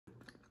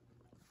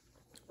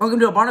Welcome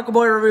to a Barnacle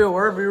Boy review.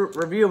 We're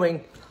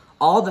reviewing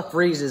all the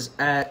freezes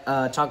at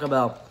Taco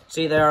Bell.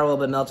 See, they are a little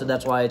bit melted.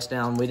 That's why it's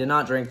down. We did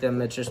not drink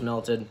them. It's just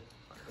melted.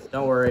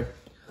 Don't worry.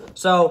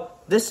 So,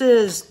 this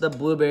is the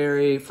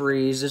blueberry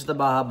freeze. This is the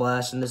Baja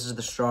Blast. And this is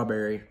the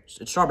strawberry.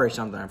 It's strawberry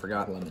something. I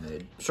forgot.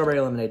 Lemonade. Strawberry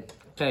lemonade.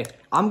 Okay,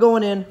 I'm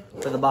going in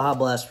for the Baja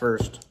Blast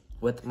first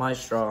with my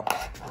straw.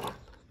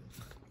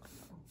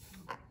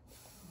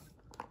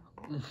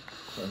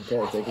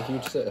 Okay, take a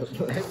huge sip.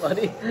 Hey,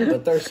 buddy.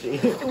 I'm thirsty.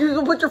 You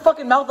can put your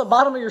fucking mouth at the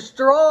bottom of your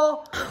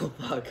straw. Oh,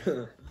 fuck.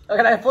 Okay,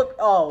 I flip.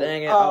 Oh.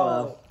 Dang it. Oh,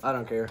 well. I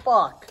don't care.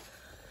 fuck.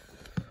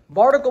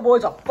 Barnacle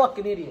Boy's a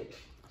fucking idiot.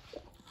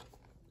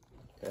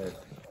 Okay.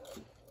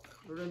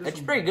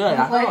 It's pretty good.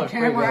 I Playing thought it was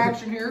pretty camera good.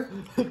 action here.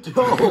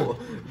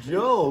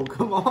 Joe,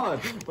 come on.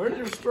 Where's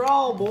your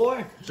straw,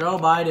 boy? Joe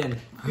Biden.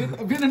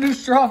 I'm getting a new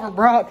straw for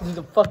Brock because he's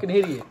a fucking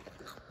idiot.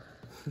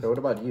 Okay, what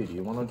about you? Do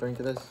you want to drink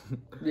this?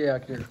 Yeah, I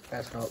can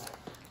pass it up.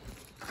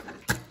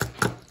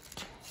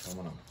 I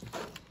want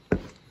to.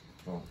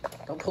 Oh.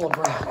 Don't pull a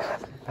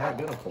Brock. I'm not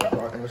gonna pull it,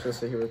 Brock. I'm just gonna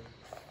sit here with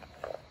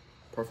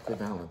perfectly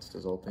balanced,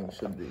 as all things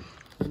should be.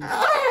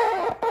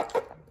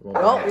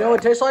 Well, you know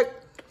what it tastes like?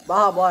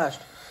 Baja Blast.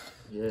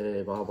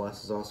 Yay, Baja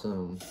Blast is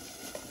awesome.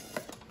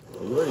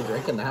 Are you already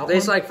drinking that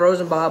Tastes one? like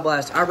frozen Baja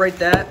Blast. I rate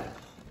that.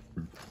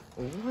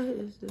 What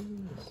is this?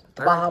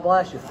 Baja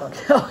Blast, you fuck.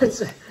 No,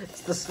 it's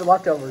the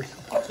leftovers.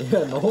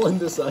 Yeah, Nolan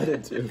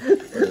decided to.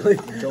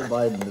 Joe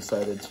Biden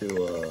decided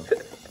to,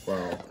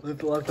 wow. Leave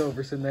the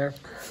leftovers in there.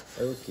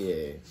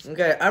 Okay.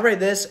 Okay, I rate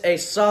this a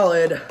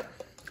solid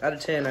out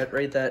of 10. I'd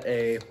rate that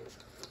a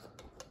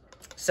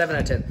 7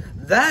 out of 10.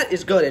 That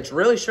is good. It's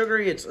really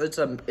sugary. It's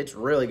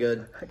really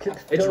good.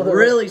 It's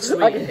really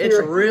sweet. It's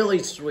really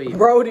sweet.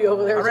 Brody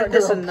over there. I rate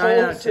this a 9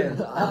 out of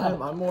 10.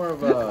 I'm more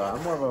of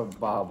a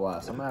Baja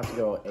Blast. I'm gonna have to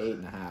go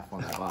 8.5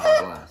 on that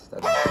Baja Blast.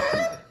 That's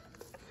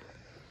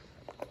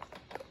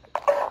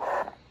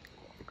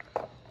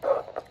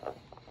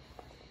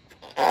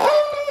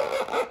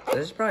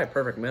This is probably a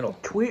perfect middle.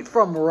 Tweet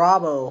from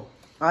Robbo.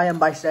 I am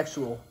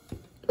bisexual.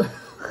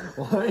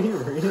 Why are you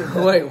reading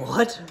that? Wait,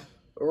 what?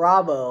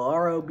 Robbo,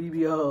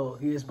 R-O-B-B-O.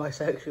 He is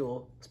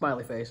bisexual.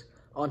 Smiley face.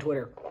 On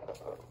Twitter.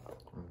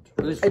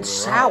 It's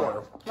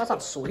sour. That's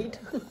not sweet.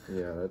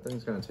 Yeah, that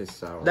thing's gonna taste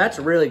sour. That's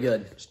really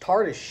good. It's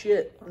tart as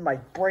shit. My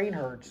brain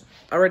hurts.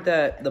 I rate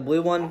that the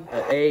blue one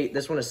a 8,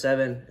 this one a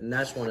 7, and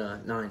that's one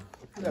a 9.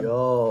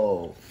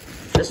 Yo.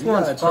 This You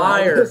one's gotta try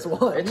fire. This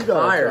one. It's You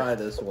gotta fire. try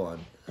this one.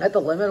 That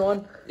the lemon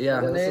one? Yeah. Yeah,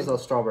 Lemonade? this is a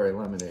strawberry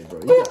lemonade,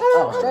 bro. You gotta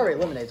Oh, try strawberry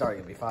lemonade's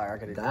already gonna be fire. I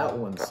could it. eat That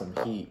one's some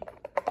heat.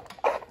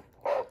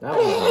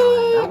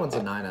 That one's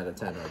a 9 out of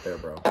 10 right there,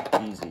 bro.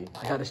 Easy.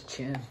 I got his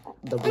chin.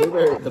 The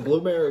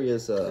blueberry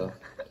is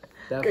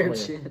definitely.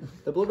 chin.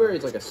 The blueberry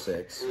is like a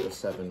 6 or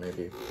 7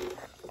 maybe.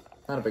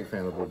 Not a big fan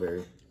of the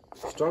blueberry.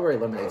 Strawberry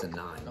lemonade's a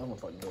 9.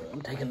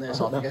 I'm taking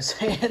this off of his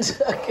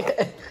hands.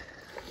 Okay.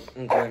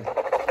 Okay.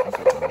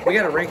 We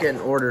gotta rank it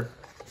in order.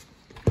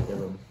 Give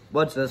him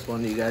What's this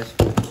one, you guys?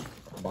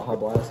 Baja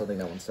Blast. I think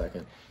that one's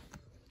second.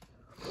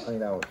 I think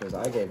that one because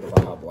I gave the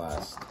Baja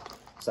Blast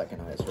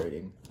second highest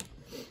rating.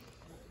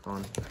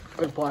 On.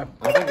 Good play.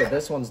 I think that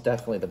this one's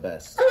definitely the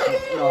best.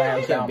 No, I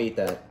You can't beat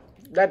that.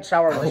 That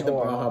sour I was think the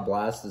horrible. Baja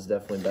Blast is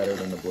definitely better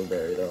than the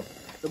blueberry though.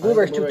 The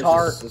blueberry's too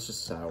tart. It's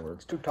just sour.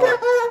 Too tart.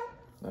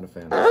 Not a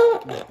fan.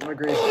 I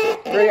agree.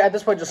 Really, at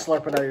this point, just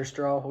slurp it out of your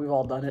straw. We've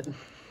all done it.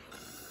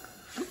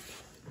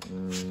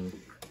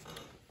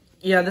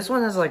 Yeah, this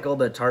one has like a little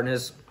bit of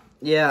tartness.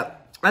 Yeah,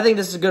 I think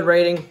this is a good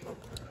rating.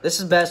 This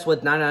is best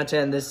with 9 out of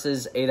 10. This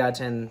is 8 out of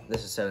 10.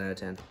 This is 7 out of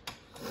 10.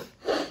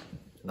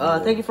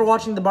 Thank you for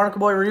watching the Barnacle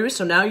Boy review.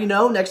 So now you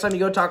know, next time you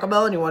go to Taco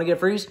Bell and you want to get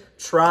freeze,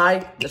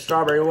 try the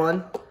strawberry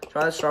one.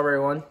 Try the strawberry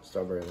one.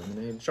 Strawberry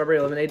lemonade.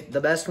 Strawberry lemonade,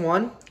 the best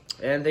one.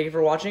 And thank you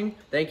for watching.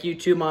 Thank you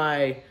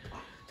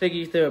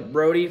to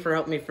Brody for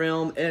helping me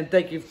film. And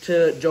thank you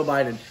to Joe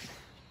Biden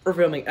for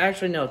filming.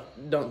 Actually, no,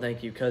 don't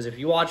thank you. Because if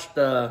you watched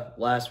the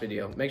last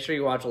video, make sure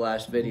you watch the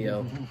last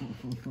video.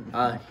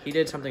 He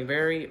did something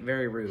very,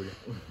 very rude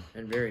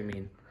and very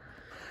mean.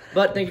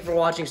 But thank you for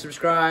watching.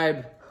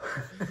 Subscribe,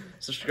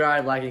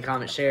 like, and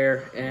comment,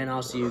 share. And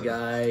I'll see you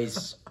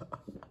guys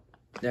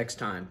next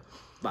time.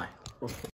 Bye.